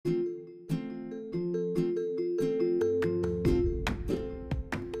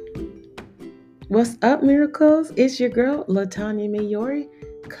What's up, miracles? It's your girl, Latanya Mayori,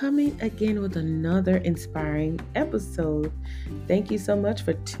 coming again with another inspiring episode. Thank you so much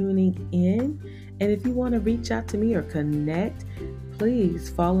for tuning in. And if you want to reach out to me or connect,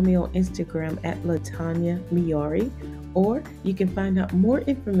 please follow me on Instagram at Latanya Mayori, or you can find out more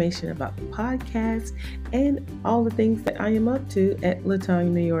information about the podcast and all the things that I am up to at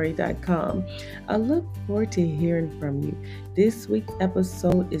latanyamayori.com. I look forward to hearing from you. This week's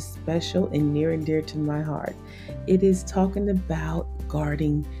episode is special and near and dear to my heart. It is talking about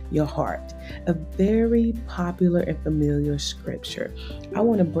guarding your heart, a very popular and familiar scripture. I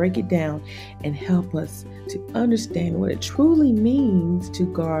want to break it down and help us to understand what it truly means to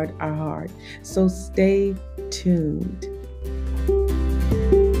guard our heart. So stay tuned.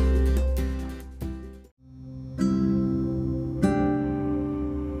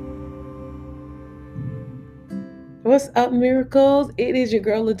 What's up, miracles? It is your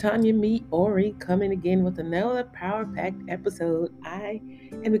girl, Latanya Mayori, coming again with another power-packed episode. I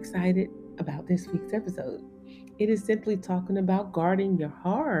am excited about this week's episode. It is simply talking about guarding your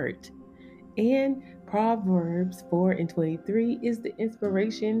heart. And Proverbs 4:23 is the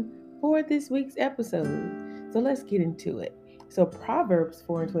inspiration for this week's episode. So let's get into it. So Proverbs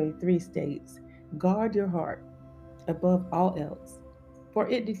 4:23 states, "Guard your heart above all else, for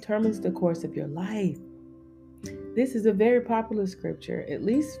it determines the course of your life." This is a very popular scripture, at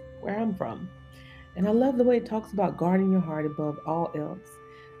least where I'm from. And I love the way it talks about guarding your heart above all else.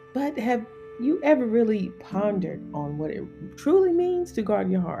 But have you ever really pondered on what it truly means to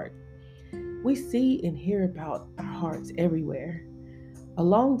guard your heart? We see and hear about our hearts everywhere. A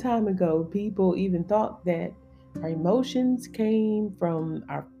long time ago, people even thought that our emotions came from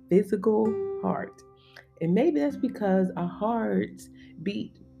our physical heart. And maybe that's because our hearts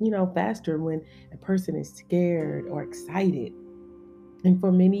beat, faster when a person is scared or excited. And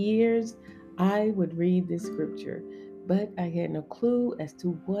for many years, I would read this scripture, but I had no clue as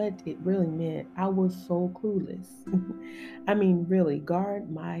to what it really meant. I was so clueless. I mean, really,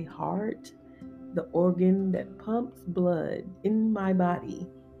 guard my heart, the organ that pumps blood in my body,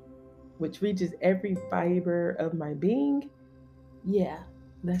 which reaches every fiber of my being. Yeah,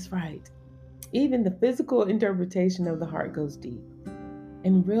 that's right. Even the physical interpretation of the heart goes deep.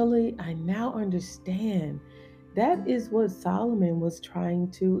 And really, I now understand that is what Solomon was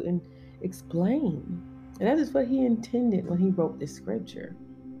trying to explain. And that is what he intended when he wrote this scripture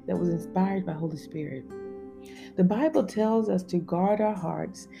that was inspired by Holy Spirit. The Bible tells us to guard our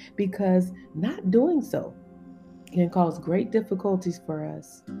hearts because not doing so can cause great difficulties for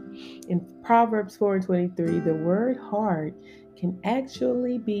us. In Proverbs 4:23, the word heart can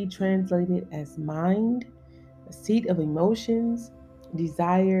actually be translated as mind, a seat of emotions,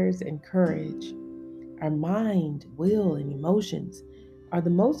 desires, and courage. Our mind, will, and emotions are the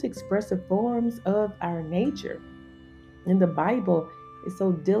most expressive forms of our nature. And the Bible is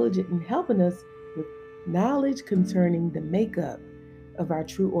so diligent in helping us with knowledge concerning the makeup of our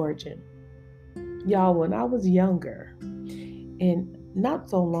true origin. Y'all, when I was younger, and not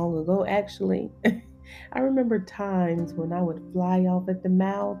so long ago actually, I remember times when I would fly off at the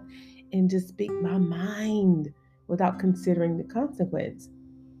mouth and just speak my mind without considering the consequence.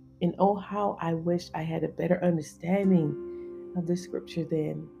 And oh, how I wish I had a better understanding of the scripture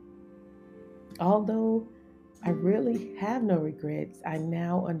then. Although I really have no regrets, I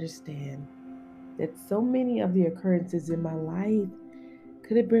now understand that so many of the occurrences in my life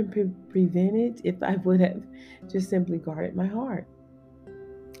could have been prevented if I would have just simply guarded my heart.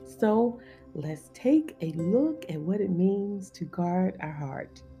 So let's take a look at what it means to guard our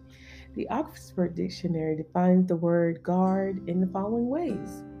heart. The Oxford Dictionary defines the word guard in the following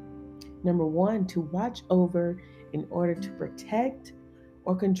ways. Number one, to watch over in order to protect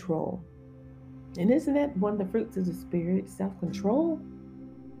or control. And isn't that one of the fruits of the Spirit, self-control?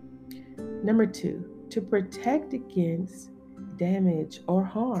 Number two, to protect against damage or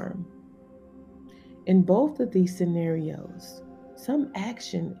harm. In both of these scenarios, some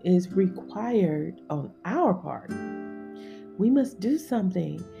action is required on our part. We must do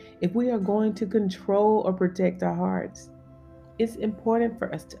something if we are going to control or protect our hearts. It's important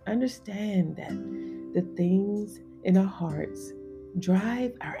for us to understand that the things in our hearts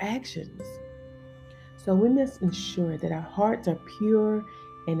drive our actions. So we must ensure that our hearts are pure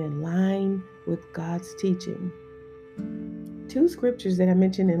and in line with God's teaching. Two scriptures that I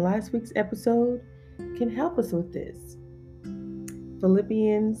mentioned in last week's episode can help us with this.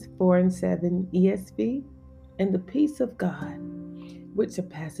 Philippians 4:7 ESV, and the peace of God, which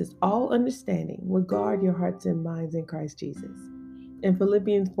surpasses all understanding, will guard your hearts and minds in Christ Jesus. And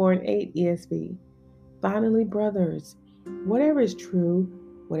Philippians 4:8 ESV, finally, brothers, whatever is true,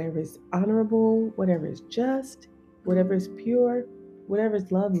 whatever is honorable, whatever is just, whatever is pure, whatever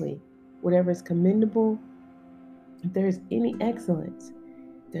is lovely, whatever is commendable, if there's any excellence,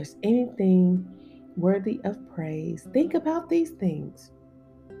 if there's anything worthy of praise, think about these things.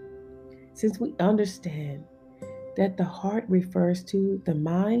 Since we understand that the heart refers to the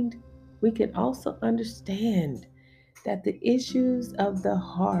mind, we can also understand that the issues of the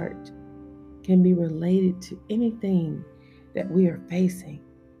heart can be related to anything that we are facing.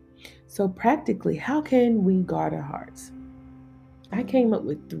 So, practically, how can we guard our hearts? I came up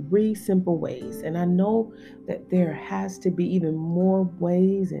with 3 simple ways, and I know that there has to be even more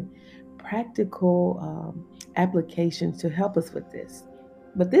ways and practical applications to help us with this.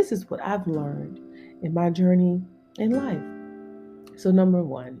 But this is what I've learned in my journey in life. So, number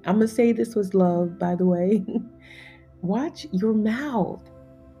 1, I'm going to say this was love, by the way. Watch your mouth.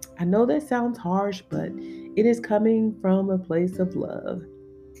 I know that sounds harsh, but it is coming from a place of love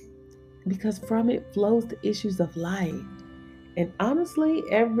because from it flows the issues of life. And honestly,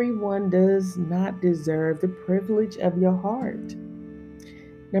 everyone does not deserve the privilege of your heart.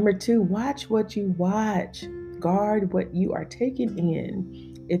 Number 2, watch what you watch. Guard what you are taking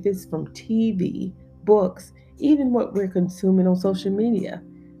in. If it's from TV, books, even what we're consuming on social media,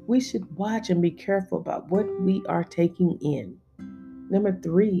 we should watch and be careful about what we are taking in. Number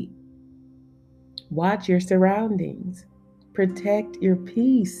 3, watch your surroundings. Protect your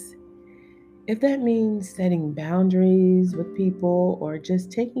peace. If that means setting boundaries with people or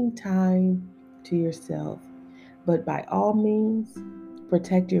just taking time to yourself, but by all means,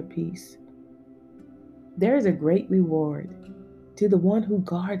 protect your peace. There is a great reward to the one who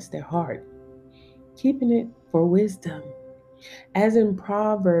guards their heart, keeping it for wisdom. As in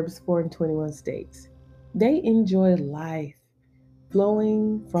Proverbs 4:21 states, they enjoy life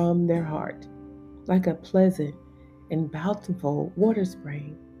flowing from their heart like a pleasant and bountiful water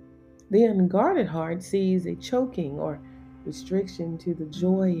spring. The unguarded heart sees a choking or restriction to the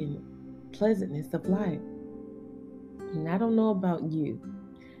joy and pleasantness of life. And I don't know about you,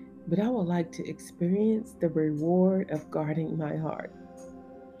 but I would like to experience the reward of guarding my heart.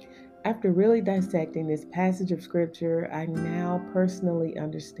 After really dissecting this passage of scripture, I now personally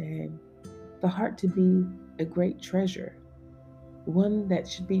understand the heart to be a great treasure, one that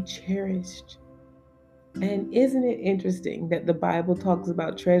should be cherished. And isn't it interesting that the Bible talks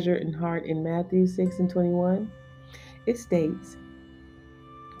about treasure and heart in Matthew 6:21? It states,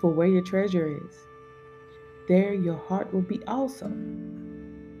 "For where your treasure is, there your heart will be also."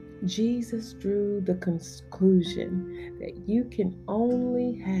 Jesus drew the conclusion that you can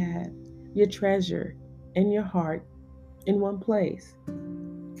only have your treasure and your heart in one place.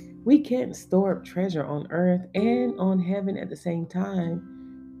 We can't store up treasure on earth and on heaven at the same time.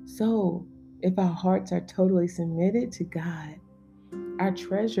 So, if our hearts are totally submitted to God, our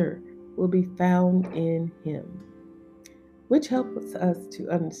treasure will be found in Him, which helps us to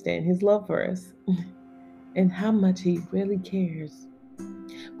understand His love for us and how much He really cares,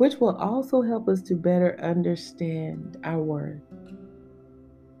 which will also help us to better understand our worth.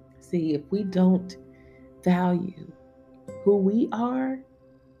 See, if we don't value who we are,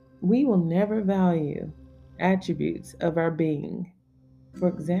 we will never value attributes of our being. For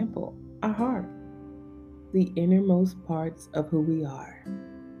example, our heart, the innermost parts of who we are.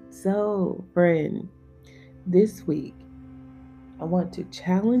 So, friend, this week, I want to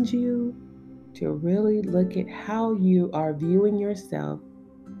challenge you to really look at how you are viewing yourself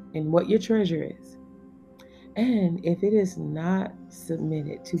and what your treasure is. And if it is not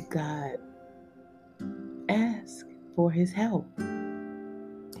submitted to God, ask for His help.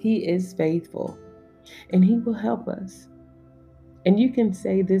 He is faithful and He will help us. And you can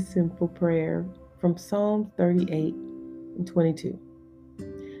say this simple prayer from Psalm 38:22.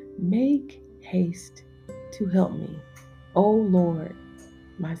 Make haste to help me, O Lord,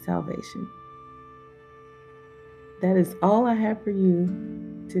 my salvation. That is all I have for you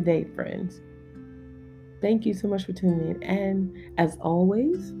today, friends. Thank you so much for tuning in. And as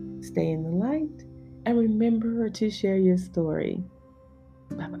always, stay in the light and remember to share your story.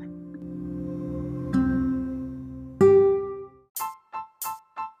 Bye-bye.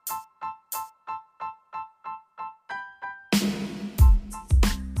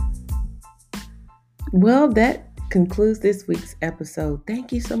 Well, that concludes this week's episode.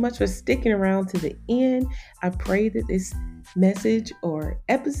 Thank you so much for sticking around to the end. I pray that this message or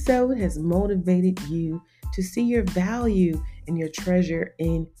episode has motivated you to see your value and your treasure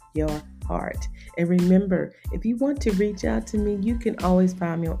in your heart. And remember, if you want to reach out to me, you can always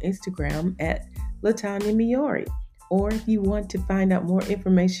find me on Instagram at Latanya Miori. Or if you want to find out more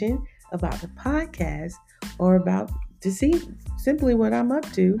information about the podcast or about to see simply what I'm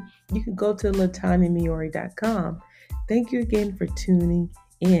up to, you can go to latanyamiori.com. Thank you again for tuning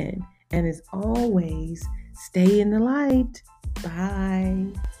in. And as always, stay in the light. Bye.